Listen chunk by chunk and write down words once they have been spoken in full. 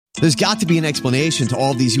There's got to be an explanation to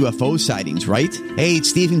all these UFO sightings, right? Hey,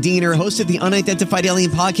 it's Stephen Diener, host of the Unidentified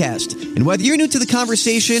Alien Podcast. And whether you're new to the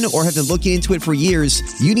conversation or have been looking into it for years,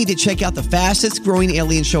 you need to check out the fastest growing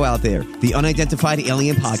alien show out there, the Unidentified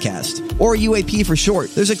Alien Podcast, or UAP for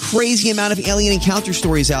short. There's a crazy amount of alien encounter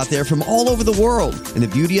stories out there from all over the world. And the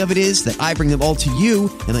beauty of it is that I bring them all to you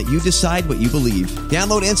and let you decide what you believe.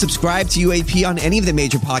 Download and subscribe to UAP on any of the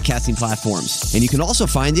major podcasting platforms. And you can also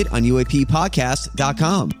find it on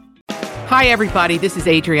UAPpodcast.com. Hi, everybody. This is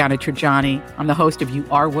Adriana Trajani. I'm the host of You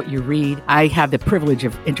Are What You Read. I have the privilege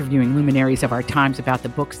of interviewing luminaries of our times about the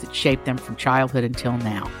books that shaped them from childhood until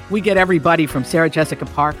now. We get everybody from Sarah Jessica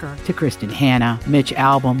Parker to Kristen Hanna, Mitch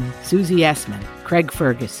Albom, Susie Essman, Craig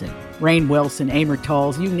Ferguson, Rainn Wilson, Amor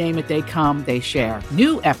Tolls, you name it, they come, they share.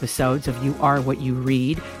 New episodes of You Are What You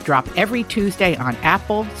Read drop every Tuesday on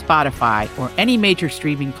Apple, Spotify, or any major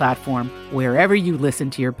streaming platform wherever you listen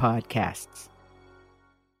to your podcasts.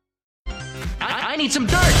 I need some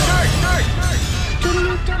dirt.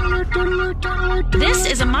 This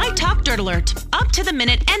is a My Talk Dirt Alert.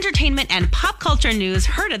 Up-to-the-minute entertainment and pop culture news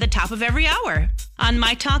heard at the top of every hour on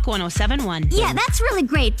My Talk 107.1. Yeah, that's really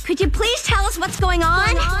great. Could you please tell us what's going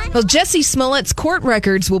on? Well, Jussie Smollett's court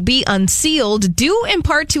records will be unsealed due in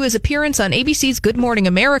part to his appearance on ABC's Good Morning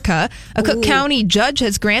America. A Cook County judge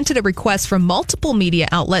has granted a request from multiple media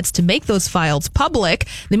outlets to make those files public.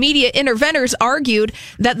 The media interveners argued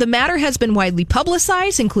that the matter has been widely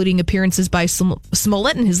publicized, including appearances by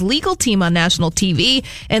Smollett and his legal team on national TV,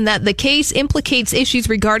 and that the case implicates issues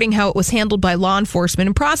regarding how it was handled by law enforcement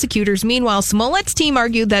and prosecutors. Meanwhile, Smollett's team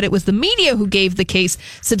argued that it was the media who gave the case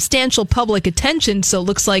substantial public attention, so it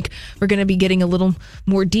looks like we're going to be getting a little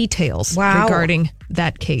more details regarding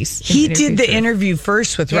that case. He did the interview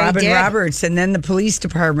first with Robin Roberts, and then the police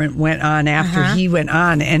department went on after he went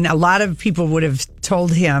on, and a lot of people would have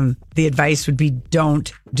told him the advice would be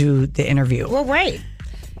don't do the interview. Well, right.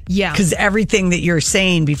 Yeah. Because everything that you're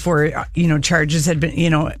saying before, charges had been,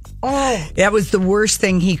 that was the worst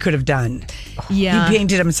thing he could have done. Yeah. He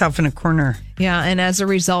painted himself in a corner. Yeah, and as a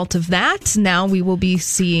result of that, now we will be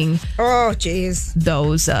seeing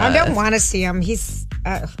those. I don't want to see him. He's...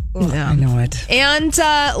 I know it. And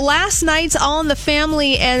last night's All in the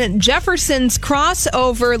Family and Jefferson's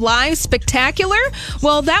crossover live spectacular,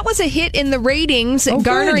 well, that was a hit in the ratings,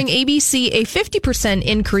 garnering ABC a 50%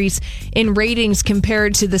 increase in ratings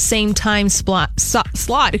compared to the same time slot,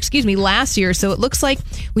 last year. So it looks like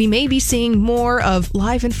we may be seeing more of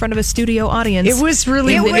live in front of a studio audience. It was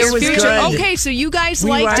really it was good. Okay, so you guys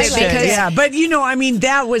liked it because but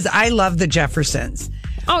I love the Jeffersons.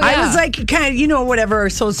 Oh, yeah. I was like, kind of, whatever,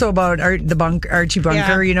 so about Archie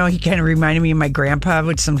Bunker. Yeah. He kind of reminded me of my grandpa,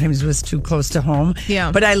 which sometimes was too close to home.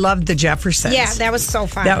 Yeah. But I loved the Jeffersons. Yeah, that was so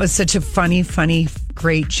fun. That was such a funny,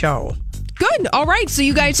 great show. Good. All right. So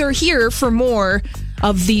you guys are here for more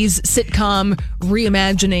of these sitcom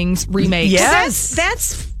reimaginings, remakes. Yes.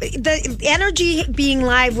 That's the energy being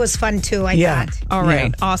live was fun too, I thought. All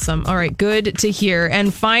right. Awesome. All right. Good to hear.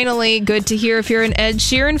 And finally, good to hear if you're an Ed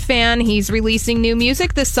Sheeran fan. He's releasing new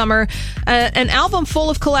music this summer. An album full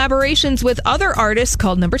of collaborations with other artists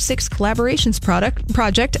called Number 6 Collaborations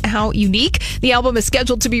Project. How unique. The album is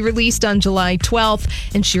scheduled to be released on July 12th,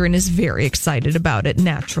 and Sheeran is very excited about it,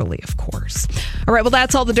 naturally, of course. All right. Well,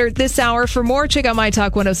 that's all the dirt this hour. For more, check out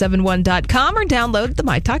mytalk1071.com or download the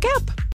MyTalk app.